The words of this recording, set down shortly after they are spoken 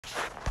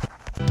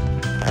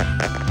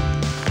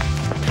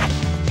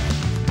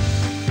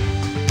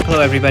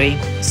Hello everybody.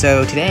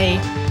 So today,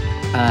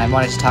 I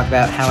wanted to talk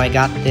about how I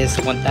got this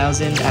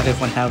 1000 out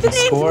of 1000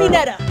 score on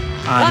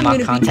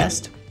mock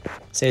contest.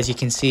 So as you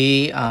can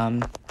see, I've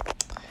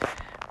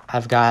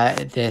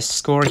got this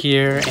score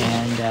here,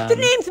 and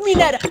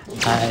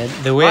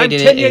the way I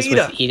did it is with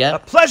Ida,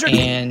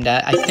 and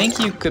I think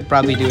you could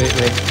probably do it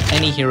with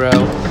any hero,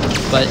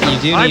 but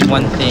you do need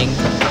one thing.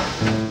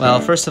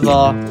 Well, first of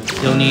all,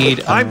 you'll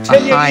need a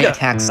high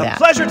attack stat.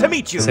 Pleasure to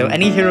meet you. So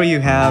any hero you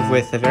have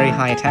with a very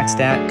high attack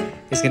stat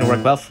is going to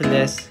work well for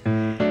this.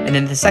 And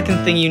then the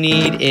second thing you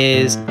need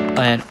is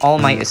an All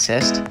Might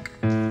assist.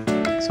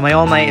 So my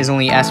All Might is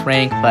only S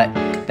rank, but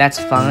that's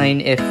fine.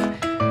 If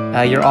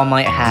your All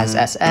Might has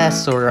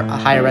SS or a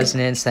higher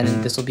resonance,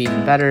 then this will be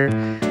even better.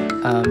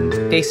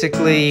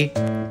 Basically,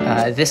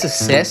 this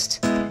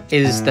assist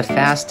is the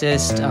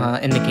fastest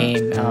in the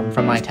game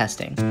from my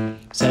testing.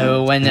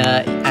 So when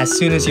as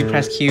soon as you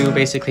press Q,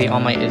 basically All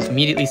Might is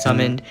immediately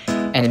summoned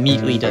and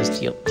immediately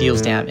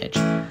deals damage.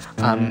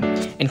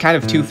 In kind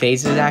of two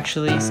phases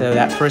actually. So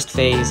that first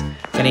phase,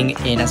 getting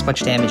in as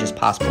much damage as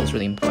possible is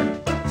really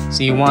important.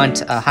 So you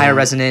want a higher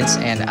resonance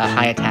and a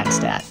high attack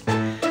stat.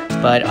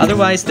 But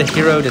otherwise the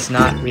hero does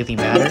not really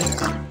matter.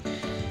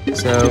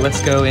 So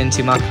let's go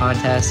into mock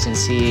contest and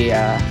see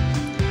how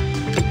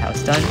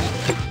it's done.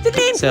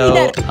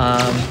 So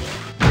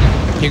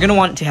you're going to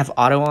want to have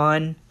auto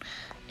on,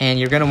 and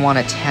you're going to want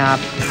to tap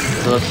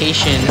the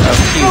location of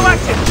Q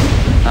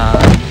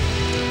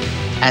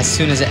as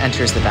soon as it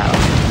enters the battle.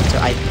 So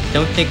I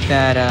don't think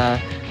that I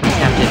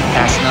tapped it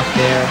fast enough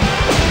there.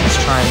 Let's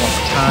try one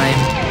more time.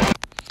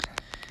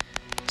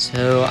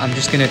 So I'm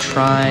just going to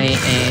try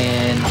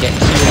and get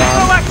Q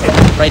on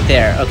right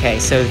there. Okay,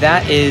 so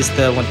that is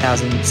the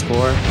 1000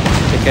 score,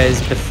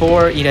 because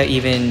before Ida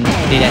even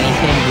did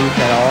anything, moved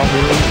at all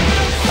really,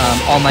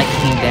 All Might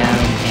came down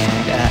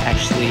and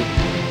actually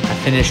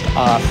finished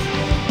off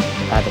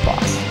the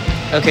boss.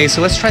 Okay,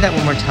 so let's try that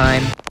one more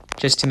time,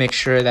 just to make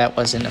sure that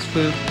wasn't a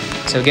fluke.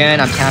 So again,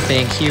 I'm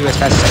tapping Q as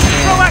fast as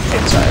I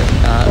can. Sorry,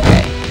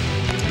 okay.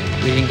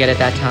 We didn't get it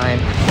that time.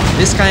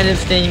 This kind of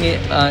thing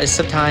is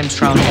sometimes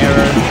trial and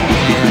error,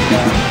 and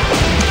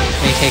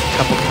may take a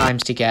couple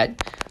times to get.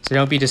 So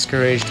don't be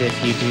discouraged if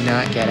you do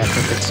not get a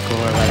perfect score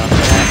right off the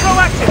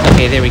bat.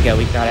 Okay, there we go.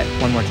 We got it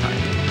one more time.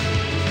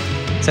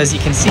 So as you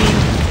can see,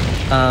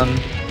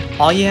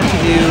 all you have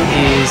to do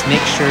is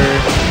make sure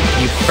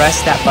you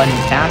press that button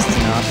fast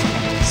enough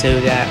so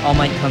that All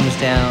Might comes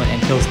down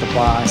and kills the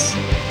boss,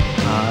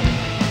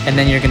 and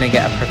then you're going to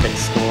get a perfect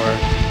score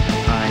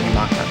on your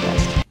mock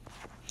contest.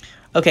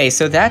 Okay,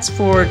 so that's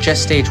for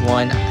just stage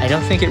 1. I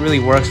don't think it really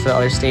works for the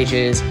other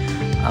stages.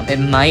 It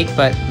might,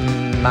 but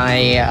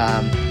my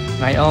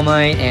All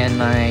Might and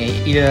my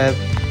Ida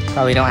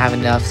probably don't have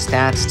enough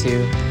stats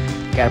to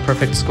get a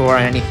perfect score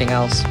on anything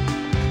else.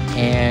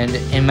 And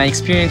in my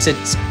experience,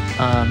 it's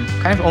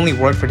kind of only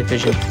worked for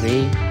Division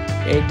 3.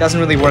 It doesn't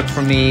really work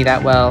for me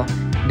that well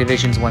in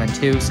Divisions 1 and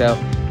 2, so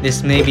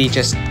this may be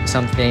just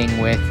something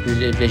with the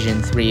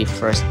Division 3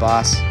 first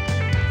boss.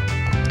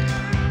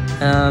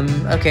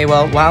 Okay,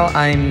 well, while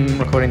I'm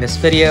recording this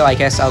video, I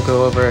guess I'll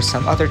go over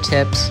some other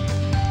tips.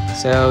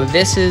 So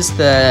this is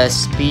the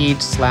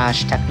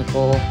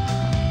speed/technical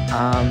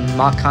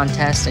mock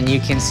contest, and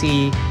you can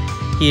see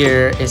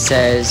here it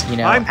says, you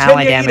know,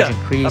 ally damage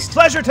increased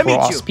for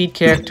all speed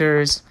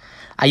characters.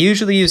 I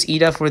usually use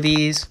Ida for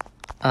these.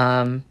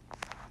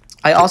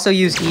 I also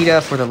use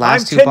Ida for the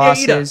last two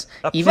bosses.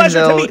 Even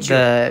though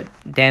the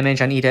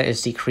damage on Ida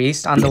is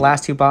decreased on the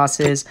last two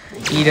bosses,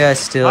 Ida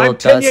still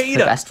does the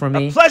best for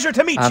me.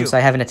 So I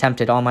haven't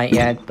attempted All Might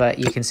yet, but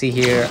you can see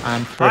here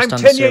I'm first on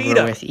the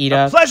server with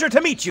Ida,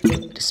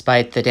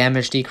 despite the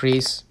damage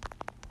decrease.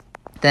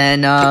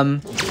 Then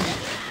on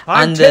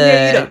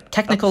the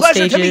technical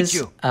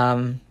stages,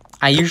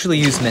 I usually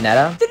use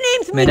Mineta.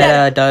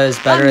 Mineta does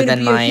better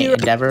than my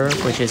Endeavor,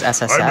 which is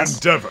SSS.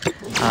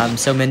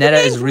 So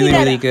Mineta is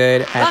really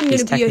good at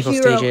these technical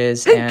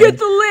stages and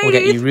will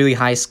get you really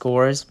high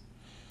scores.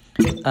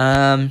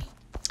 In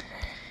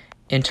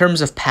terms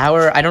of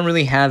power, I don't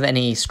really have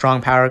any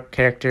strong power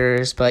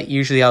characters, but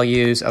usually I'll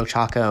use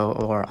Ochako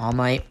or All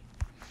Might.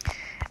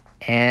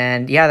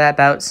 And yeah, that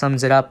about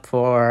sums it up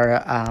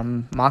for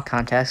mock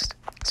contest.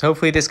 So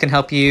hopefully this can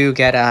help you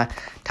get a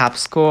top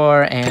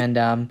score, and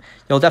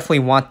you'll definitely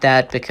want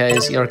that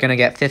because you're going to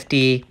get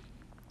 50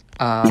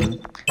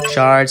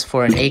 shards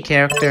for an A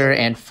character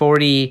and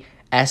 40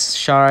 S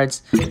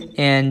shards.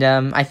 And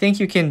I think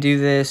you can do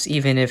this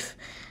even if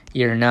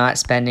you're not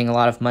spending a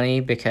lot of money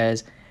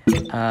because,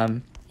 you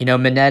know,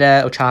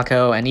 Mineta,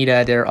 Ochako, and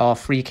Ida, they're all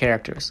free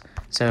characters.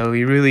 So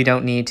you really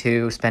don't need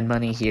to spend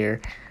money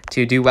here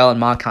to do well in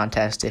mock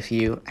contest if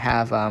you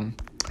have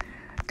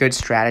good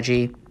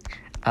strategy.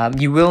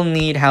 You will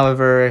need,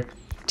 however,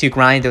 to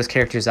grind those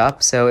characters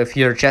up, so if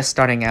you're just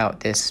starting out,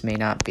 this may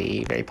not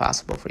be very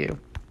possible for you.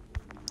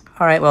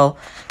 Alright, well,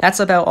 that's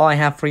about all I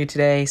have for you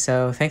today,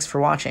 so thanks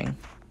for watching.